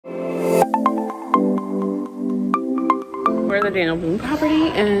We're at the Daniel Boone property,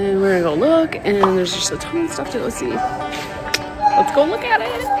 and we're gonna go look, and there's just a ton of stuff to go see. Let's go look at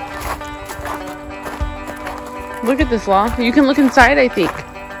it. Look at this, Law. You can look inside, I think.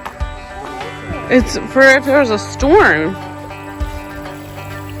 It's for if there's a storm.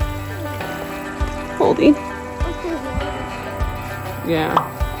 Holding. Yeah.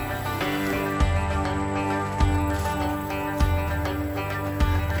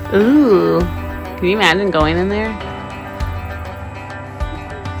 Ooh. Can you imagine going in there?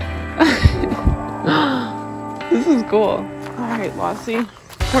 This is cool. Alright, Lossie.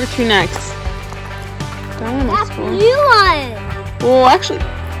 Where to next? That one looks cool. You want? Well, actually,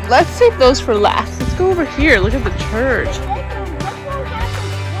 let's save those for last. Let's go over here. Look at the church.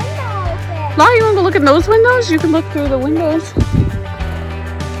 Law, you want to go look at those windows? You can look through the windows.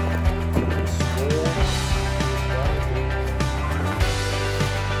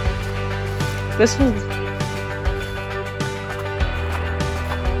 This one.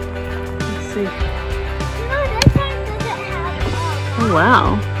 Let's see. No, this one doesn't have. Oh,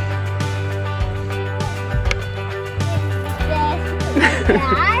 wow.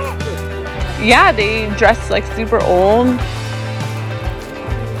 Yeah, they dress like super old.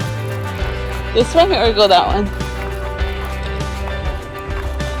 This one or go that one?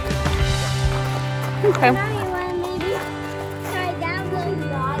 Okay.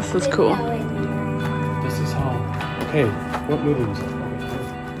 This is cool. This is how. Okay, what movie was that?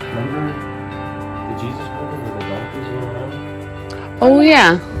 Remember the Jesus movie where the donkeys were around? Oh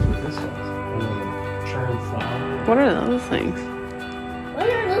yeah. That's what this was. And then churn flour. What are those things? What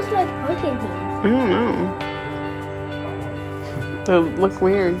are those like protein things? I don't know. They look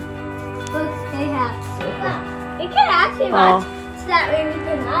weird. Look, they have. It could actually watch that movie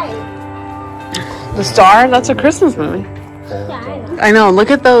tonight. The Star? That's a Christmas movie. Yeah, I know.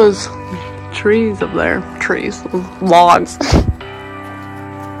 Look at those trees up there. Trees. Logs.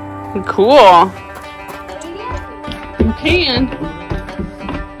 Cool. You can.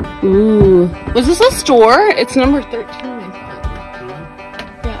 Ooh. Was this a store? It's number 13.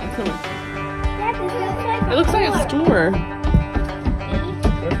 Yeah, it's number. It looks like a store.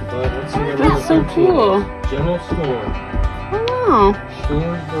 That's so cool. General store. Oh wow.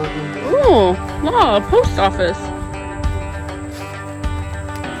 Oh, wow, a post office.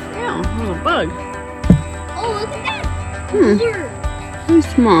 Yeah, there's a bug. Oh, look at that. Hmm. Very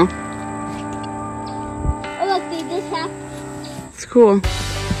small. Oh, look, they just have. It's cool.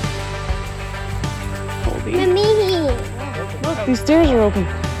 Holy. Mommy. Look, these stairs are open.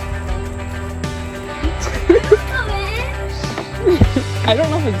 I don't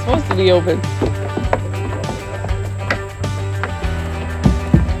know if it's supposed to be open.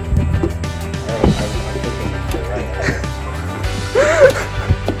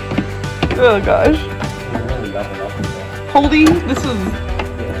 Oh gosh. Holdy, this is.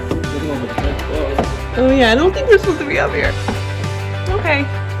 Oh yeah, I don't think we're supposed to be up here. Okay.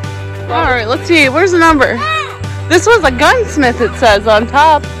 Alright, let's see. Where's the number? This was a gunsmith, it says on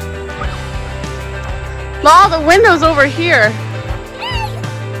top. All the windows over here.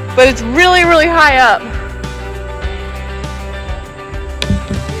 But it's really, really high up.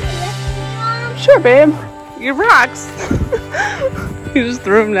 Sure, babe. Your rocks. You just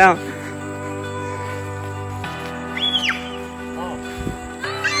threw them down.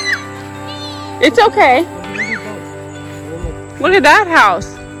 It's okay. Look at that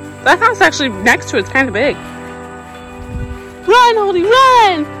house. That house actually next to it's kind of big. Run, Holdy,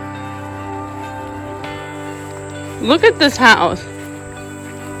 run! Look at this house.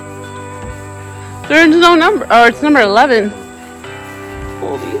 There's no number. Oh, it's number 11.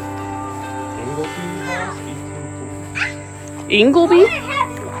 Holdy. Ingleby? It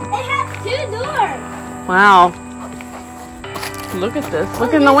has two doors. Wow. Look at this.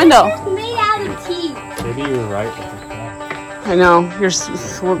 Look in the window. It's made out of tea. Maybe you're right. I know. Your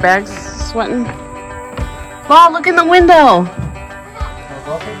bag's sweating. Oh, look in the window.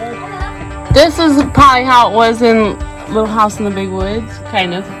 This is probably how it was in Little House in the Big Woods.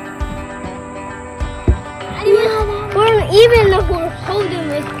 Kind of. Or even the whole Holden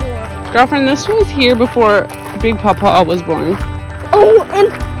was born. Girlfriend, this was here before Big Papa was born. Oh,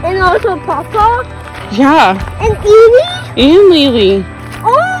 and also Papa? Yeah. And Edie? And Lily.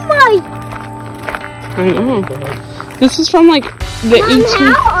 Oh my. I know. This is from like the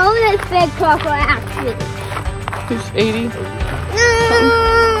 18th. How old is Big Papa actually? He's 80.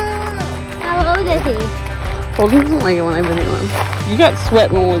 How old is he? Holden doesn't like it when I video him. You got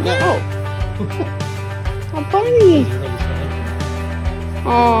sweat when we went there. Oh. Oh, bunny.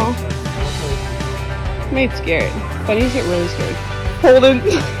 Oh. Made scared. Bunnies get really scared. Holden.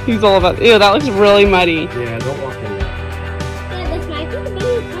 He's all about. Ew, that looks really muddy. Yeah, don't walk in there.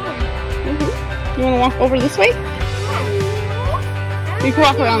 You want to walk over this way? You can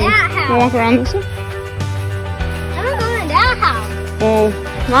walk around. You want to walk around this way? I don't go in that house. Well,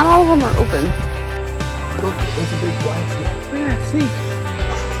 not all of them are open. Look, there's a big black snake. Look at that snake.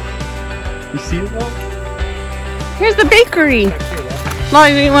 You see it though? Here's the bakery.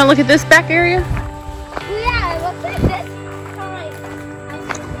 Molly, you want to look at this back area? Yeah, look at this.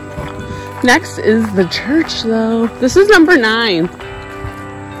 Next is the church, though. This is number 9.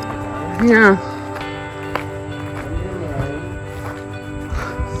 Yeah.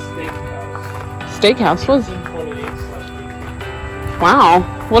 Steakhouse was. Wow.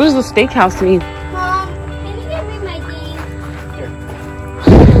 What does the steakhouse mean? Mom, can you give me my keys?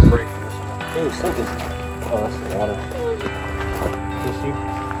 Oh, something. Oh, that's the water. You see?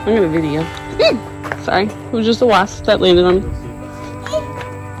 I'm gonna video. Sorry. It was just a wasp that landed on me.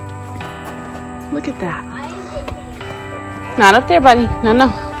 Look at that. Not up there, buddy. No, no.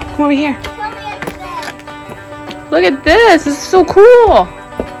 Come over here. Look at this. This is so cool.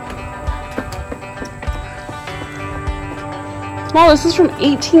 Wow, this is from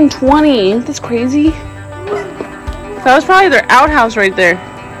 1820. Isn't this crazy? That was probably their outhouse right there.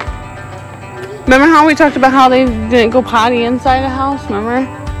 Remember how we talked about how they didn't go potty inside the house? Remember?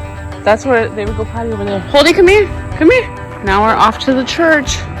 That's where they would go potty over there. Holdy, come here. Come here. Now we're off to the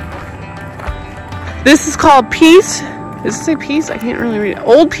church. This is called Peace. Does it say Peace? I can't really read it.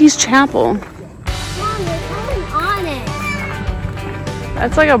 Old Peace Chapel. Mom, there's something on it.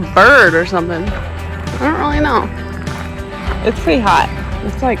 That's like a bird or something. I don't really know. It's pretty hot.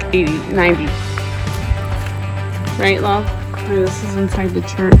 It's like 80, 90. Right, love? Oh, this is inside the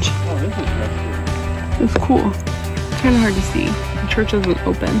church. Oh, this is nice. It's cool. It's kind of hard to see. The church isn't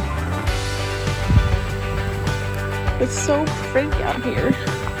open. It's so pretty out here.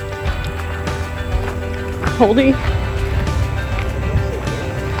 Holdy.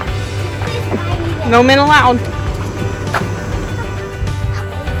 No men allowed.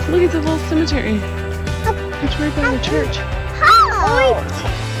 Look at the little cemetery. It's right by the church. How?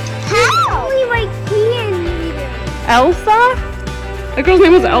 How? Only right here. Elsa? That girl's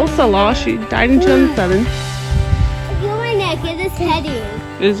name was Elsa Law. She died in 2007. Feel my neck. It is heady.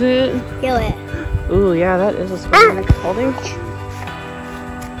 Is it? Feel it. Ooh, yeah, that is a sweaty neck. Holding.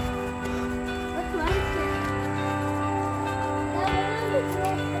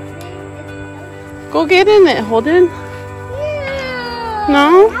 Go get in it, Holden.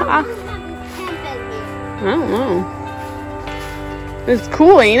 No? I don't know. It's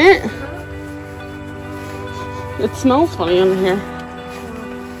cool, ain't it? It smells funny under here.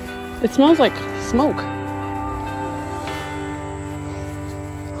 It smells like smoke.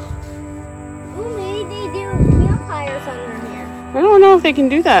 Ooh, maybe they do campfires under here. I don't know if they can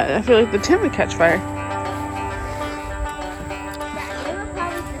do that. I feel like the tent would catch fire. They would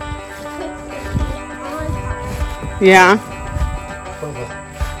probably just put it on fire. Yeah.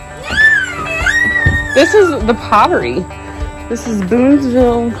 This is the pottery. This is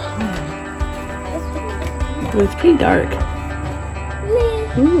Boone'sville. It's pretty dark.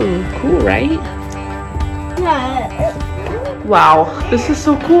 Ooh, cool, right? Yeah. Wow, this is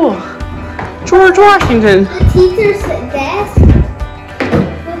so cool. George Washington. The teacher's desk.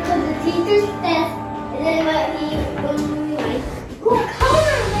 Look at the teacher's desk. And then what we like. What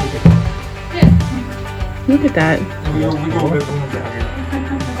color is it? Look at that.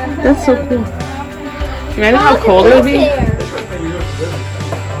 That's so cool. Imagine how cold it would be.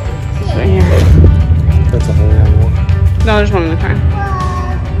 Right here. That's a whole other one. No, there's one in the car.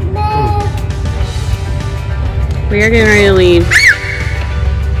 We are getting ready to leave.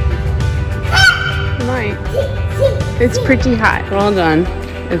 Right. It's pretty hot. We're all done.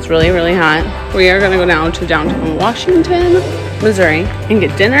 It's really, really hot. We are going to go down to downtown Washington, Missouri, and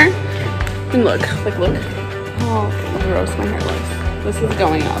get dinner. And look. Oh, gross my hair looks. This is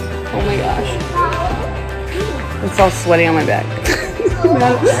going up. Oh my gosh. It's all sweaty on my back.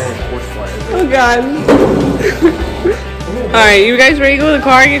 Oh god. Alright, you guys ready to go to the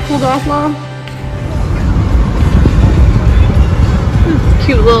car and get cooled off, Mom?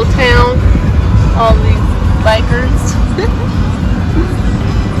 Cute little town. All these bikers.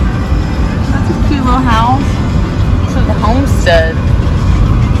 That's a cute little house. This is a homestead.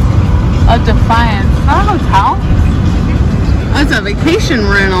 A Defiance. Is that a hotel? That's a vacation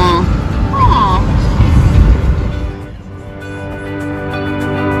rental. Aww.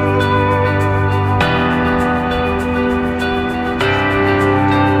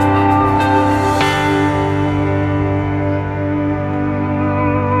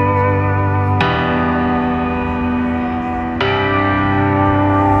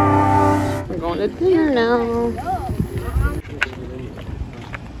 We're going to dinner now.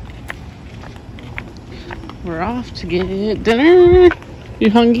 we're off to get dinner.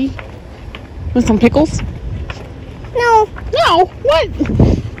 You hungry? Want some pickles? No. No. What?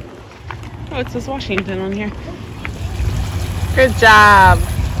 Oh, it says Washington on here. Good job.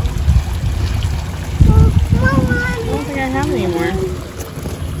 I don't think I have any more.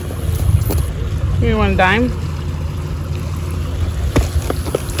 You want a dime?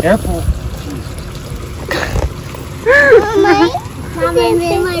 Careful. Mom, I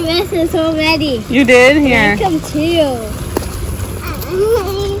made my recipes already. You did? Here. Come too.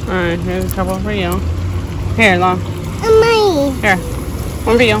 Alright, here's a couple for you. Here, Long. Mine. Here.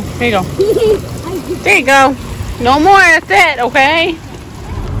 One for you. Here you go. There you go. No more. That's it, okay?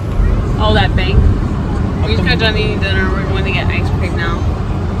 Oh, that bank. We just got done eating dinner. We're going to get ice cream now.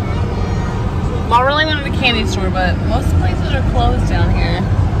 Well, I really wanted a candy store, but most places are closed down here.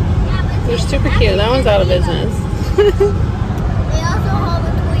 They're super cute. That one's out of business. They also have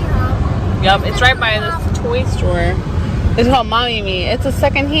a toy house. Yep, it's right by this toy store. It's called Mommy Me. It's a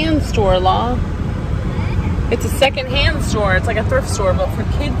secondhand store, Law. It's a secondhand store. It's like a thrift store, but for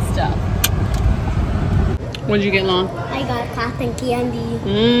kids stuff. What'd you get, Long? I got cotton candy.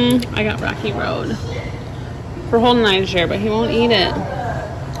 I got Rocky Road. For Holden and I to share, but he won't eat it.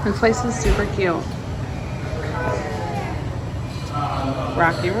 This place is super cute.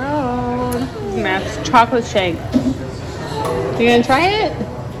 Rocky Road. And that's chocolate shake. You gonna try it?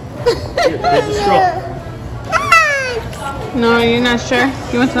 Here, there's a straw. No, you're not sure?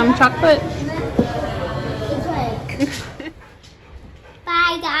 You want some chocolate?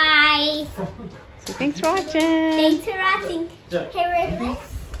 Bye, guys. So thanks for watching. Thanks for watching. Hey, Rick.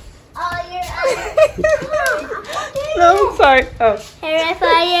 All your other. No, I'm sorry. Oh. Hey, Rick,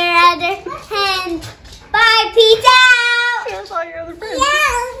 all your other hand. Bye. Peace out. Here's all your other friends.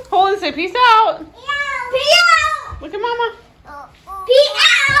 Yeah. Holden, say peace out. Peace out. Look at Mama. Peace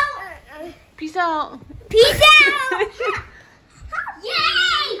out. Peace out. Peace out.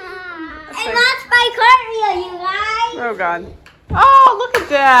 Yay! I lost my cardio, you guys. Oh, God. Oh, look at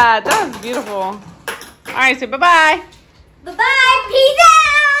that. That was beautiful. All right, say bye-bye. Bye-bye. Peace out.